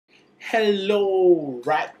Hello,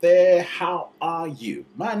 right there. How are you?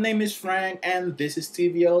 My name is Frank, and this is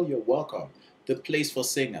TVL. You're welcome. The place for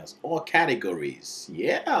singers, all categories.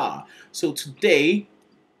 Yeah. So today,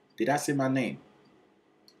 did I say my name?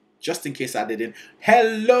 Just in case I didn't.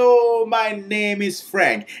 Hello, my name is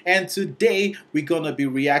Frank, and today we're gonna be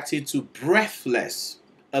reacting to Breathless,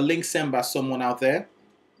 a link sent by someone out there.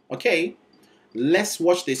 Okay, let's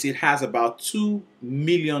watch this. It has about 2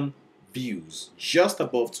 million views, just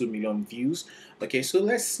above 2 million views. Okay, so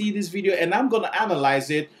let's see this video and I'm gonna analyze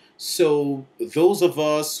it so those of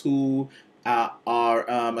us who are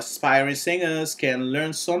aspiring singers can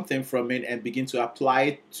learn something from it and begin to apply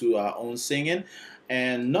it to our own singing.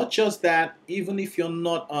 And not just that, even if you're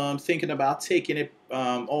not thinking about taking it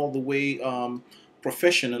all the way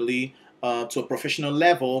professionally to a professional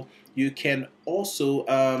level, you can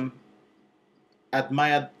also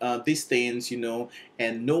admire these things,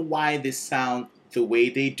 and know why they sound the way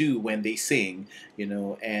they do when they sing,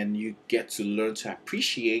 and you get to learn to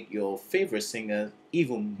appreciate your favorite singer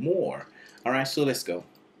even more. All right, so let's go.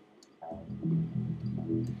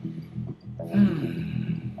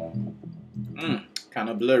 Kind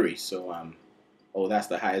of blurry, so oh, that's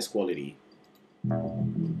the highest quality.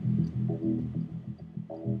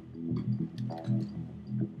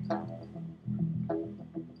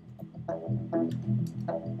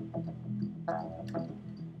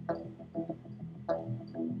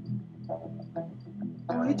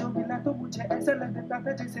 कोई जो मिला तो मुझे ऐसा लगता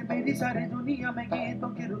था जैसे मेरी सारी दुनिया में गीतों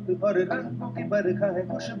की रुत और रंगों की बरखा है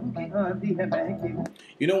खुशबू की आंधी है महकी हूँ.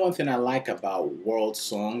 You know, one thing I like about world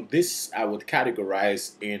song, this I would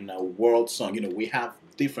categorize in a world song. We have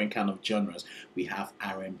different kind of genres. We have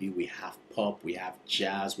R&B, we have pop, we have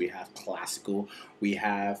jazz, we have classical, we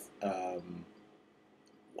have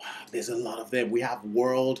there's a lot of them. We have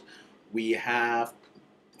world, we have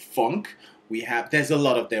funk, there's a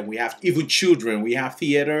lot of them. We have even children, we have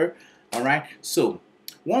theater. All right, so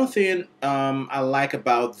one thing I like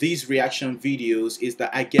about these reaction videos is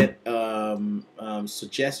that I get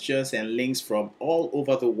suggestions and links from all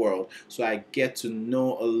over the world, so I get to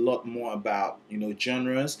know a lot more about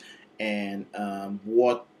genres and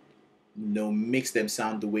what makes them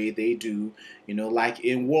sound the way they do. Like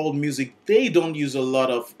in world music, they don't use a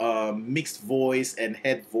lot of mixed voice and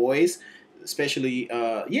head voice, especially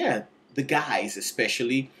yeah, the guys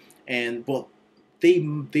especially, but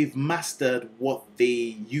they've mastered what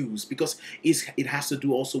they use, because it has to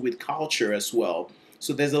do also with culture as well.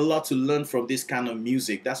 So there's a lot to learn from this kind of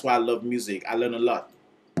music. That's why I love music. I learn a lot.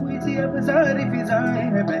 हुई सी अब सारी फिजाएं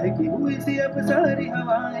हैं बहकी हुई सी अब सारी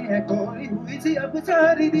हवाएं हैं कोई हुई सी अब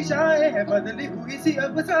सारी दिशाएं हैं बदली हुई सी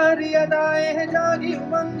अब सारी अदाएं हैं जागी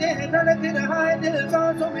उमंगे हैं धड़क रहा है दिल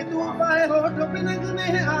सांसों में तूफान है होठों पे नगमे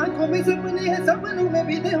हैं आंखों में सपने हैं सपनों में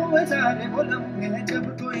बीते हुए सारे वो लम्हे हैं जब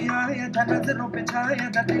कोई आया था नजरों पे छाया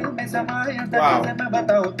था दिल में समाया था जैसे मैं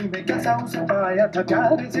बताऊं तुम्हें कैसा उसे पाया था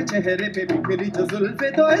प्यार से चेहरे पे बिखरी जो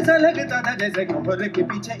जुल्फे तो ऐसा लगता था जैसे कोहरे के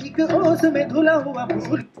पीछे एक ओस में धुला हुआ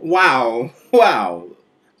फूल. Wow, wow,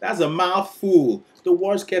 that's a mouthful. The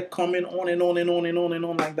words kept coming on and on and on and on and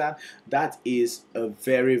on like that. That is a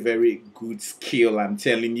very, very good skill, I'm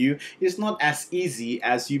telling you. It's not as easy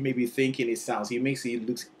as you may be thinking it sounds. He makes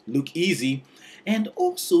it look easy. And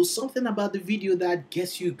also something about the video that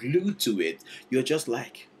gets you glued to it. You're just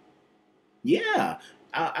like, yeah.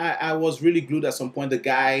 I was really glued at some point. The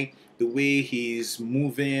guy, the way he's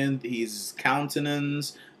moving, his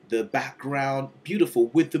countenance, the background, beautiful,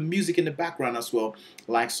 with the music in the background as well,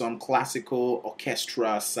 like some classical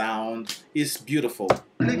orchestra sound. It's beautiful.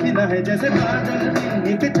 लिखना है जैसे बादल में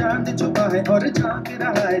एक चांद छुपा है और झांक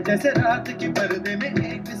रहा है जैसे रात के पर्दे में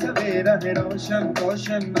एक सवेरा है रोशन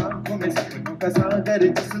रोशन आंखों में सपनों का सागर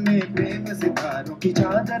जिसमें प्रेम सितारों की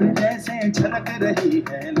चादर जैसे झलक रही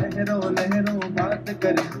है लहरों लहरों बात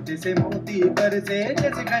करे जैसे मोती बरसे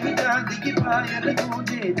जैसे कहीं चांदी की पायल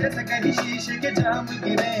गूंजे जैसे कहीं शीशे के जाम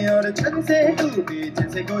गिरे और छत से टूटे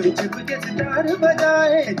जैसे कोई चुप के सितार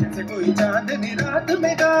बजाए जैसे कोई चांदनी रात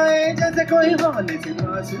में गाए जैसे कोई हौले से.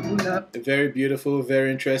 Very beautiful,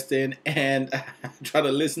 very interesting, and try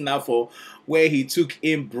to listen out for where he took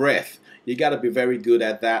in breath. You got to be very good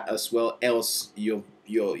at that as well, else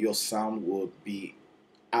your sound will be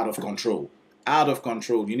out of control. Out of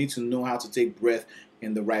control. You need to know how to take breath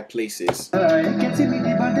in the right places.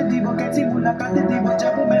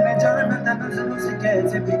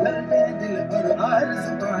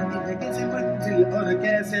 और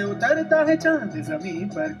कैसे उतरता है चांद ज़मीन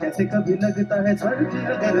पर कैसे कभी लगता है स्वर्ग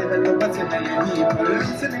अगर है तो बस मैं यहीं पर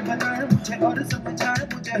उसने बताया मुझे और समझाया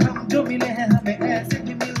मुझे हम जो मिले हैं हमें ऐसे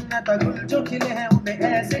ही मिलना था गुल जो खिले हैं उन्हें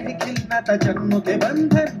ऐसे ही खिलना था जन्मों के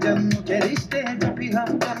बंधन जन्मों के रिश्ते हैं जब भी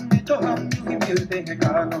हम जन्मे तो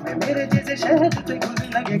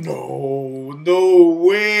No, no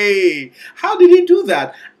way. How did he do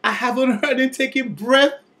that? I haven't heard him taking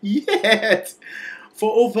breath yet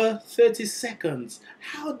for over 30 seconds.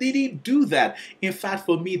 How did he do that? In fact,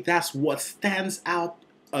 for me, that's what stands out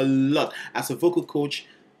a lot. As a vocal coach,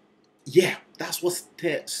 yeah, that's what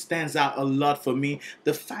stands out a lot for me.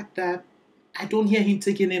 The fact that I don't hear him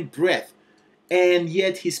taking in breath, and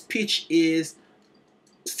yet his pitch is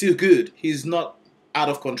still good. He's not out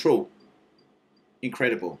of control.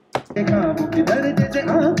 Incredible.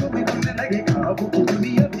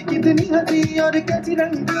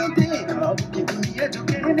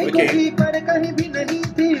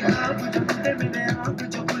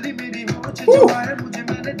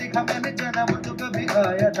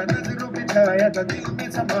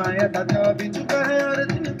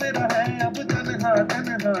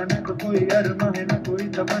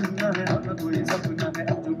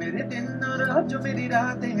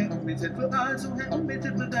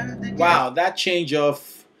 Wow, that change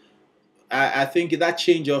of I think that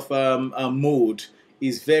change of mode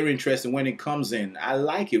is very interesting when it comes in. I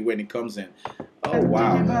like it when it comes in. Oh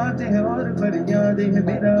wow.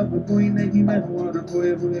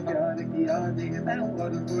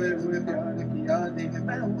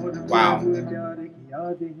 Wow.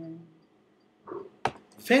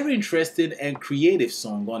 Very interesting and creative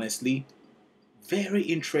song, honestly. Very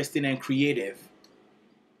interesting and creative.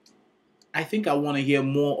 I think I want to hear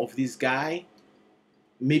more of this guy.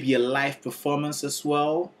 Maybe a live performance as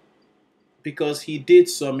well. Because he did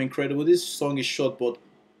some incredible. This song is short but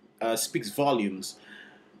speaks volumes.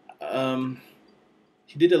 Um,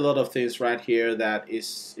 he did a lot of things right here that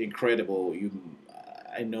is incredible.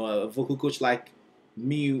 I know a vocal coach like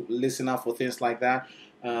me listen out for things like that.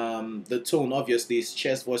 The tone obviously is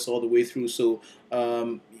chest voice all the way through. So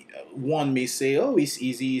one may say, "Oh, it's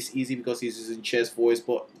easy because he's using chest voice."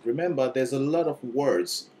 But remember, there's a lot of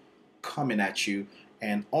words coming at you,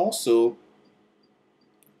 and also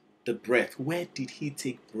the breath. Where did he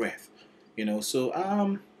take breath?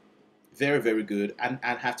 So very very good, and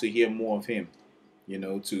I'd have to hear more of him,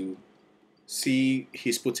 to see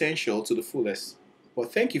his potential to the fullest.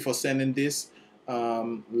 But thank you for sending this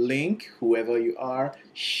link, whoever you are.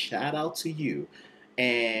 Shout out to you,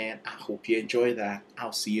 and I hope you enjoy that.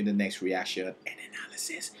 I'll see you in the next reaction and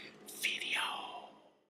analysis video.